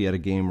this month, he had a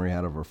game where he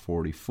had over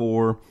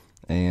 44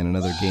 and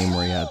another game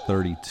where he had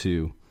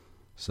 32.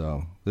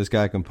 So this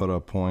guy can put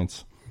up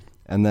points.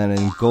 And then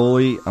in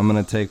goalie, I'm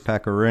going to take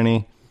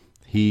Pekka.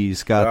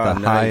 He's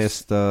got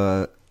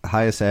the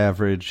highest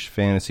average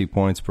fantasy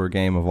points per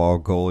game of all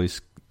goalies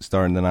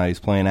starting tonight.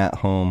 He's playing at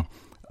home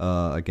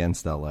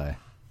against LA.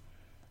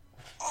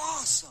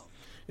 Awesome.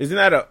 Isn't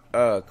that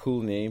a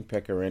cool name,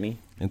 Pekka?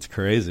 It's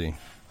crazy.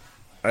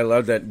 I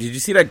love that. Did you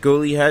see that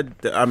goal he had?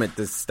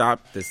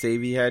 The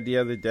save he had the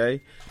other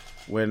day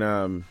when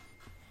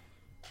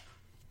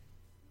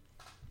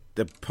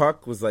the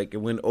puck was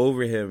it went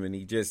over him and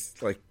he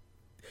just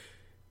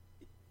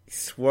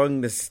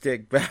swung the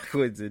stick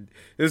backwards, and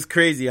it was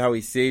crazy how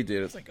he saved it.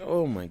 It was like,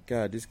 oh my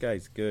God, this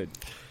guy's good.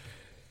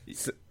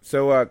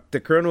 So the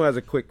Colonel has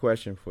a quick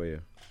question for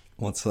you.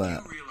 What's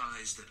that? You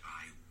realize that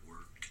I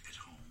work at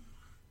home.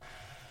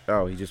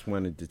 Oh, he just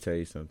wanted to tell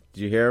you something.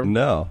 Did you hear him?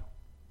 No.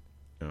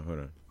 Oh, hold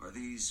on. Are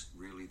these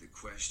really the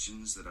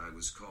questions that I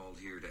was called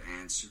here to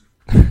answer?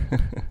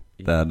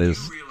 That is.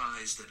 You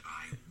realize that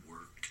I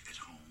work at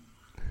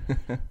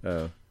home.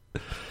 Oh.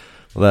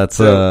 Well, that's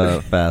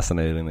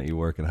fascinating that you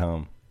work at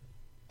home.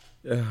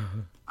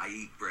 I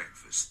eat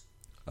breakfast.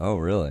 Oh,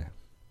 really?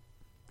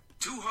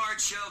 2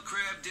 hard-shell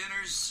crab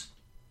dinners.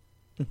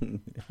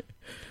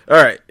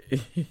 All right.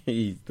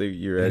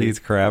 You ready? He eats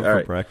crab All for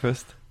right.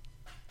 breakfast?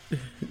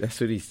 That's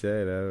what he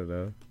said. I don't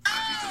know.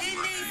 He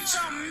needs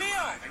some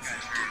milk.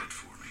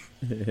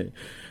 Did it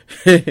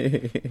for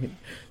me.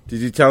 Did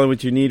you tell him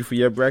what you need for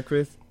your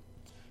breakfast?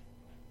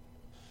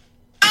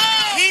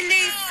 He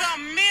needs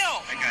some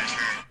milk.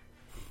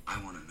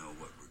 I want to know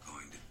what we're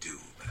going to do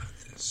about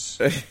this.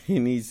 He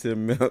needs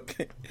some milk.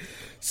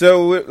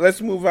 So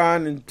let's move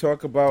on and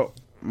talk about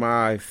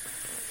my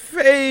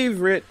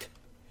favorite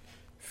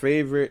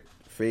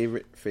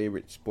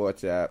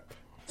sports app.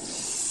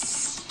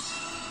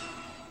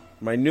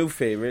 My new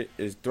favorite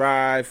is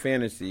Thrive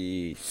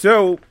Fantasy.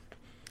 So,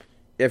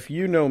 if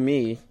you know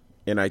me,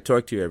 and I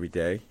talk to you every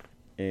day,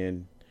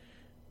 and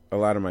a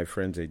lot of my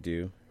friends I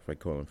do, if I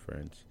call them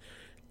friends,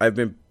 I've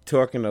been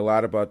talking a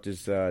lot about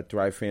this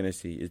Thrive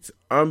Fantasy. It's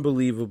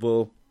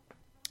unbelievable.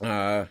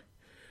 I've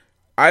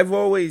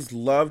always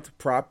loved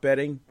prop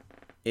betting.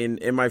 In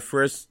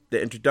the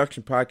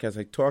introduction podcast,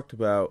 I talked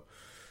about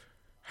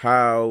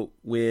how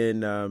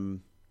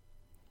when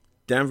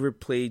Denver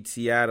played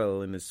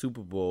Seattle in the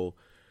Super Bowl,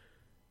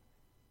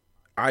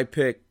 I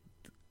picked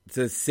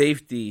the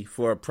safety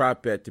for a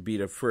prop bet to be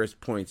the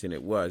first points, and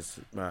it was.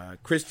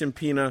 Christian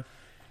Pina,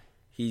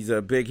 he's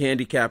a big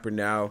handicapper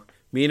now.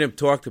 Me and him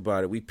talked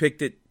about it. We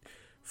picked it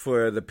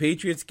for the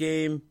Patriots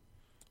game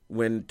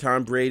when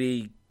Tom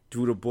Brady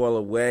threw the ball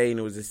away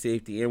and it was a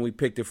safety, and we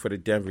picked it for the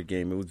Denver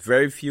game. It was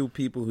very few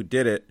people who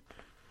did it.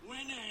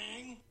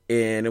 Winning.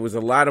 And it was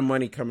a lot of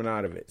money coming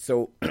out of it.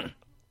 So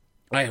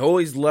I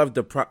always loved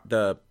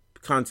the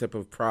concept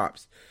of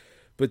props.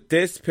 But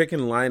this picking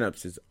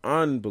lineups is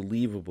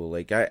unbelievable.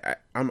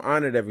 I'm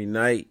on it every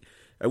night.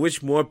 I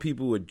wish more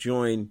people would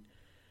join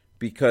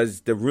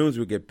because the rooms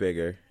would get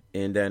bigger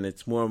and then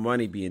it's more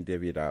money being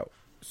divvied out.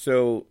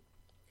 So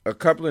a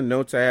couple of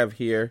notes I have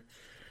here.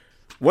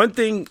 One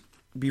thing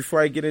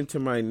before I get into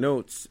my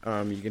notes,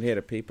 you can hear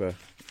the paper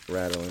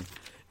rattling,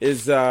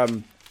 is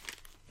the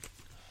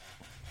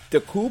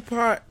cool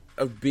part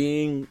of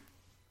being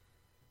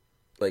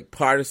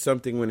part of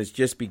something when it's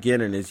just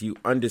beginning is you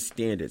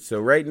understand it. So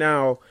right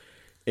now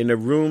in the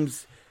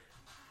rooms,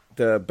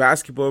 the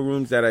basketball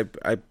rooms that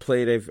I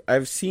played,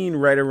 I've seen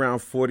right around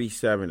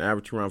 47,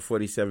 average around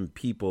 47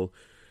 people.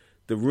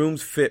 The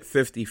rooms fit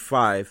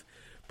 55.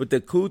 But the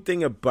cool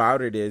thing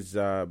about it is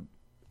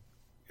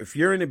if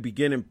you're in the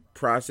beginning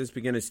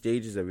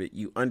stages of it,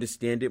 you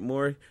understand it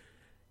more.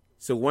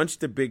 So once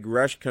the big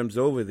rush comes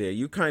over there,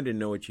 you kind of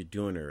know what you're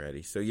doing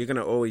already. So you're going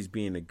to always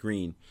be in the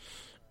green.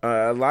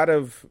 I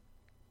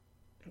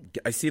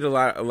see a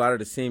lot of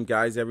the same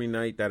guys every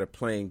night that are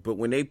playing, but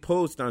when they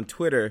post on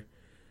Twitter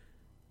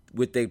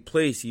with their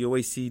place, you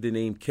always see the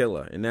name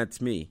Killer, and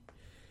that's me.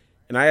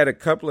 And I had a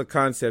couple of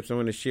concepts I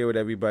want to share with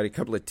everybody, a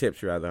couple of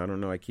tips rather. I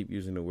don't know, I keep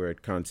using the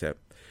word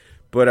concept.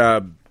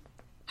 But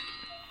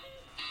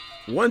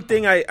one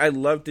thing I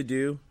love to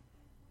do,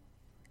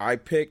 I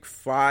pick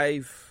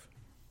 5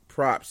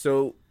 props.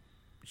 So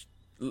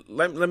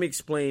let me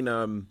explain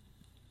a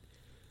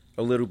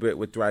little bit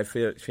with Thrive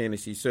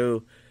Fantasy.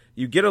 So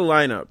you get a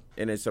lineup,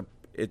 and it's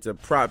a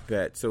prop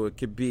bet. So it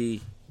could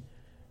be,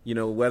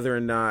 whether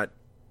or not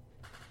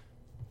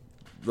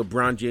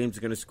LeBron James is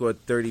going to score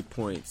 30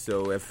 points.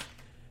 So if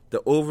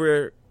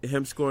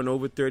him scoring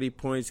over 30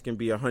 points can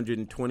be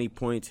 120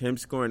 points, him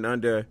scoring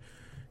under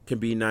can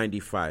be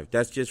 95.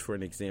 That's just for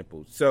an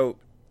example. So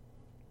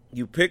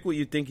you pick what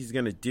you think he's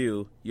going to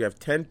do. You have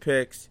 10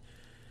 picks,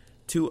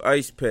 2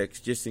 ice picks,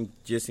 just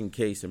in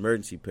case,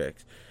 emergency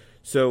picks.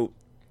 So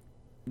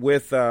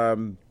with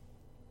that,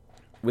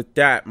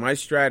 my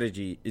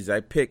strategy is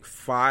I pick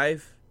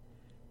 5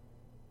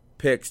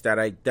 picks that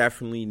I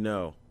definitely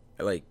know.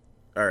 like,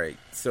 all right,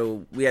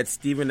 so we had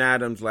Steven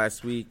Adams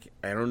last week.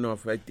 I don't know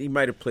if he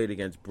might have played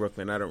against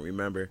Brooklyn. I don't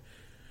remember.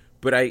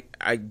 But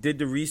I did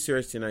the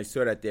research, and I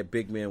saw that their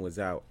big man was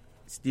out.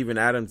 Steven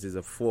Adams is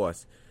a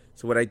force.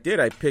 So what I did,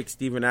 I picked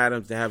Steven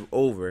Adams to have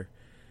over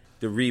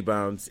the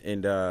rebounds,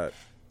 and, I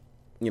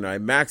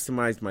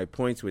maximized my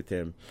points with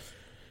him.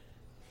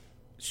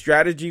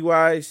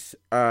 Strategy-wise,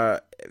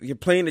 you're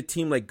playing a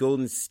team like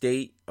Golden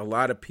State. A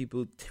lot of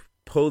people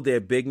pull their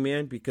big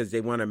man because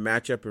they want to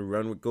match up and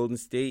run with Golden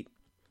State.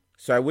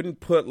 So I wouldn't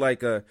put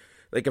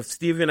if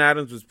Steven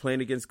Adams was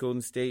playing against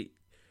Golden State,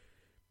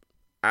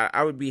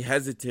 I would be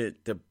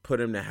hesitant to put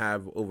him to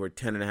have over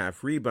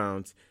 10.5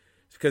 rebounds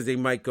because they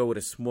might go with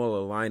a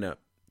smaller lineup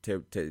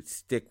to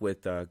stick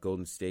with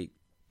Golden State.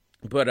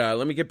 But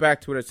let me get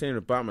back to what I was saying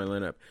about my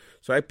lineup.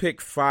 So I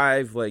pick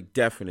 5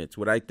 definites,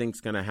 what I think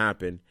is going to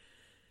happen.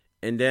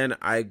 And then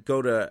I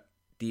go to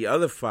the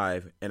other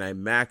 5 and I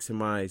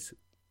maximize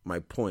my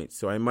points.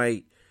 So I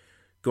might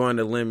go on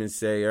the limb and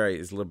say, all right,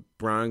 is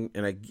LeBron,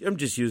 and I'm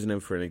just using him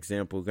for an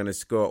example, going to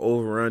score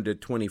over or under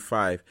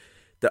 25.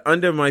 The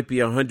under might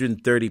be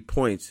 130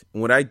 points.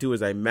 And what I do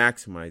is I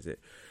maximize it.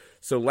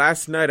 So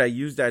last night I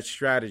used that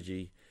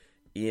strategy,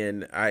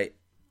 and I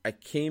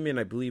came in,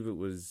 I believe it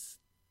was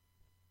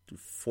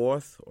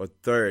 4th or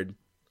 3rd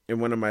in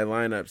one of my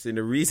lineups. And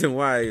the reason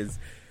why is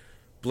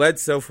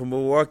Bledsoe from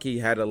Milwaukee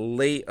had a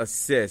late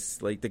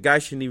assist. Like, the guy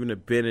shouldn't even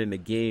have been in the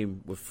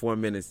game with 4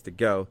 minutes to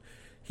go.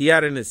 He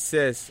had an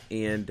assist,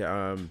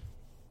 and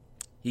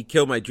he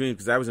killed my dream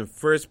because I was in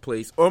first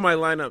place. All my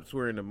lineups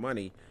were in the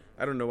money.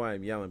 I don't know why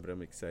I'm yelling, but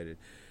I'm excited.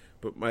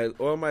 But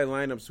all my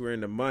lineups were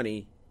in the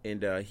money,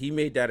 and he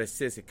made that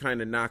assist. It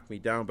kind of knocked me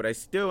down, but I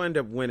still end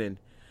up winning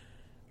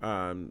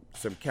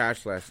some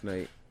cash last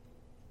night.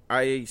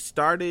 I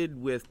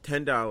started with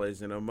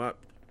 $10, and I'm up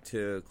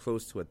to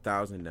close to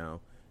 $1,000 now.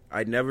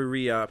 I never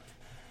re-upped,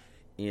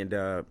 and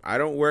I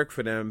don't work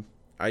for them.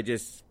 I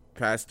just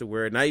passed the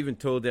word, and I even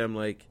told them,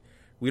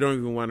 we don't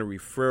even want a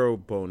referral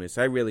bonus.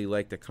 I really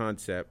like the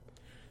concept.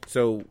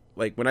 So,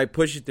 when I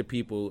push it to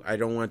people, I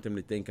don't want them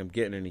to think I'm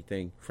getting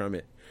anything from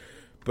it.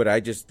 But I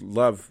just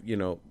love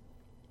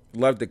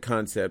the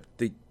concept.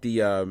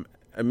 The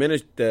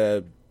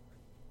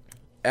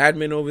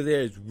admin over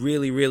there is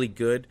really, really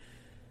good.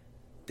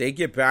 They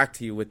get back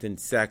to you within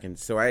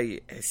seconds. So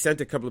I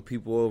sent a couple of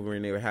people over,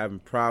 and they were having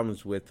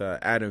problems with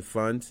adding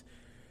funds.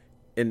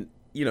 And,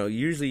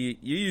 usually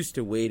you're used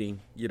to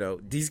waiting.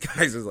 These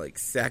guys are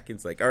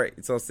seconds. All right,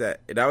 it's all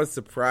set. And I was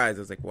surprised. I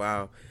was like,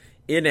 wow.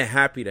 And they're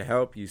happy to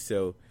help you.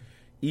 So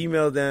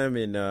email them,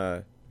 and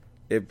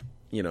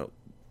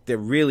they're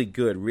really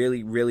good,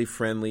 really, really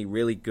friendly,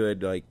 really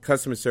good.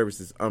 Customer service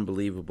is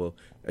unbelievable.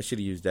 I should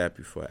have used that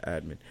before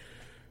admin.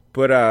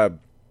 But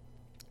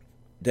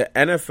the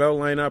NFL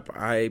lineup,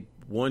 I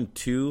won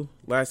 2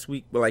 last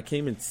week. Well, I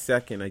came in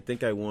second. I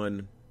think I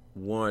won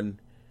 1,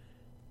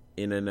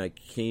 and then I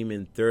came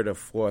in 3rd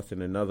or 4th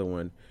in another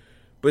one.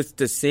 But it's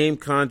the same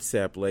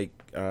concept.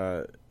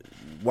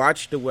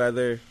 Watch the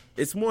weather.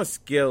 It's more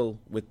skill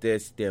with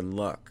this than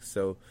luck.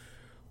 So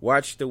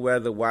watch the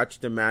weather, watch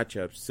the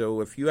matchups.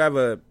 So if you have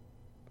a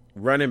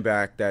running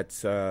back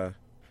that's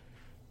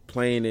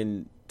playing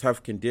in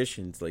tough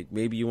conditions,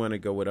 maybe you want to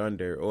go with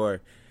under.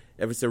 Or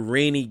if it's a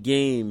rainy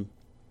game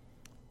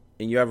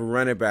and you have a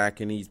running back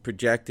and he's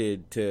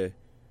projected to,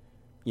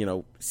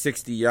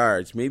 60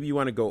 yards, maybe you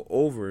want to go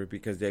over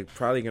because they're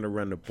probably going to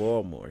run the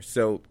ball more.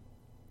 So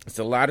it's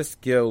a lot of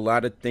skill, a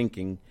lot of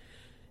thinking.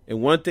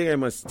 And one thing I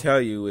must tell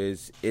you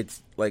is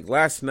it's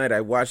last night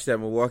I watched that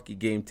Milwaukee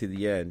game to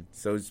the end.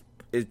 So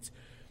it's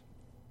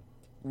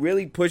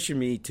really pushing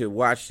me to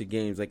watch the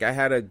games. I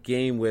had a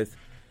game with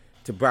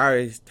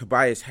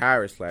Tobias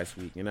Harris last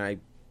week, and I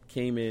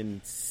came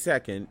in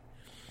second.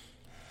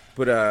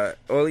 But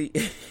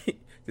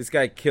this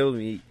guy killed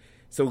me.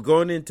 So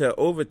going into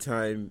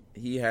overtime,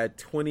 he had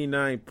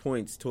 29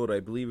 points total. I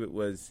believe it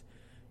was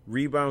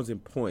rebounds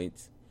and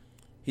points.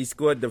 He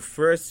scored the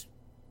first.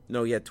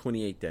 No, he had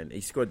 28 then.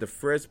 He scored the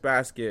first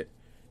basket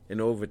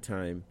in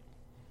overtime,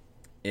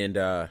 and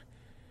all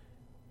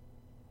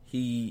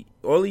he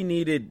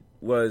needed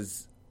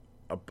was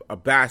a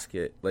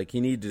basket.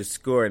 He needed to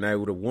score, and I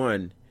would have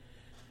won.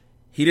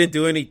 He didn't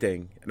do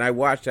anything, and I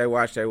watched. He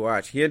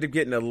ended up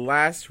getting the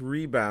last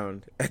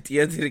rebound at the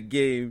end of the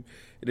game,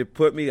 and it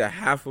put me a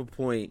half a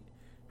point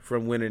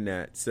from winning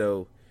that.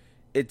 So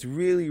it's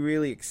really,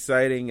 really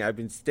exciting. I've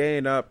been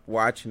staying up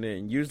watching it,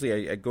 and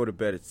usually I go to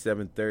bed at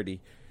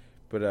 7:30.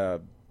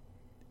 But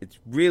it's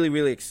really,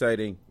 really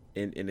exciting,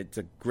 and it's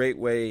a great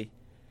way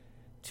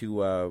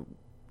to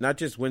not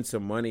just win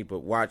some money,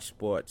 but watch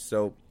sports.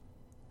 So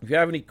if you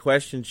have any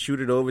questions,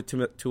 shoot it over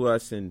to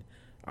us, and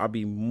I'll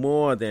be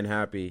more than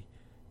happy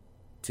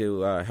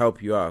to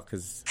help you out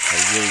because I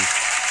really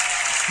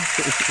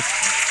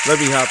let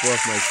me hop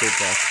off my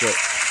soapbox.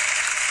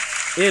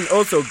 But and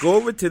also go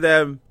over to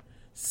them,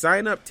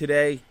 sign up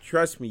today.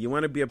 Trust me, you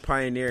want to be a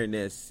pioneer in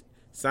this.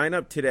 Sign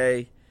up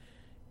today.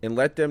 And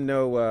let them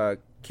know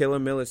Killer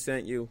Miller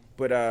sent you.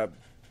 But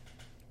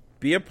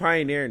be a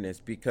pioneer in this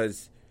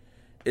because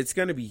it's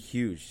going to be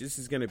huge. This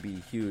is going to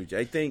be huge.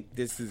 I think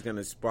this is going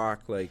to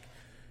spark like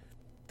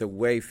the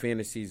way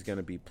fantasy is going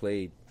to be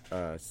played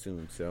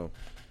soon. So,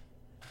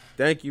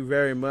 thank you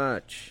very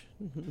much.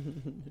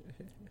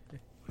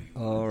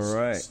 All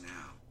right.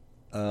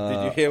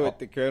 Did you hear what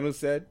the Colonel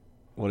said?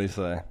 What do you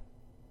say? What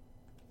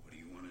do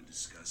you want to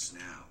discuss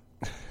now?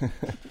 He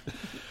didn't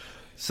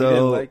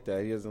So like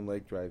that. He doesn't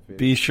like dry fantasy.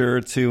 be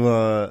sure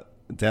to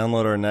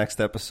download our next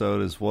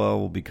episode as well.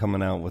 We'll be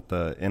coming out with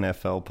the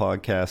NFL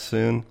podcast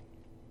soon.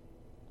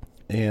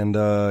 And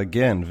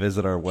again,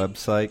 visit our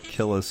website,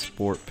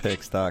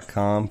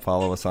 killasportpicks.com.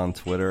 Follow us on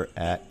Twitter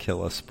at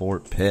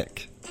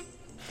killasportpick.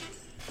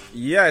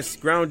 Yes,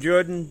 Ground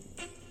Jordan,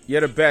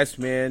 you're the best,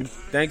 man.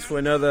 Thanks for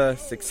another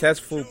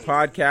successful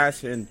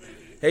podcast. And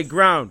hey,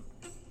 Ground,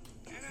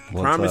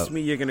 What's promise up?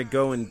 me you're going to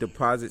go and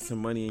deposit some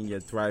money in your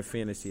Thrive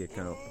Fantasy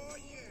account.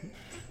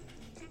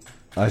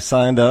 I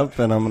signed up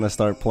and I'm going to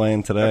start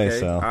playing today, Okay,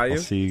 so are you? I'll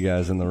see you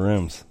guys in the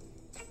rooms.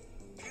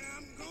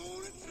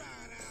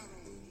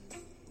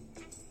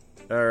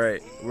 All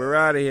right, we're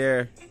out of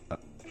here.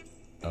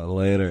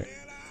 Later.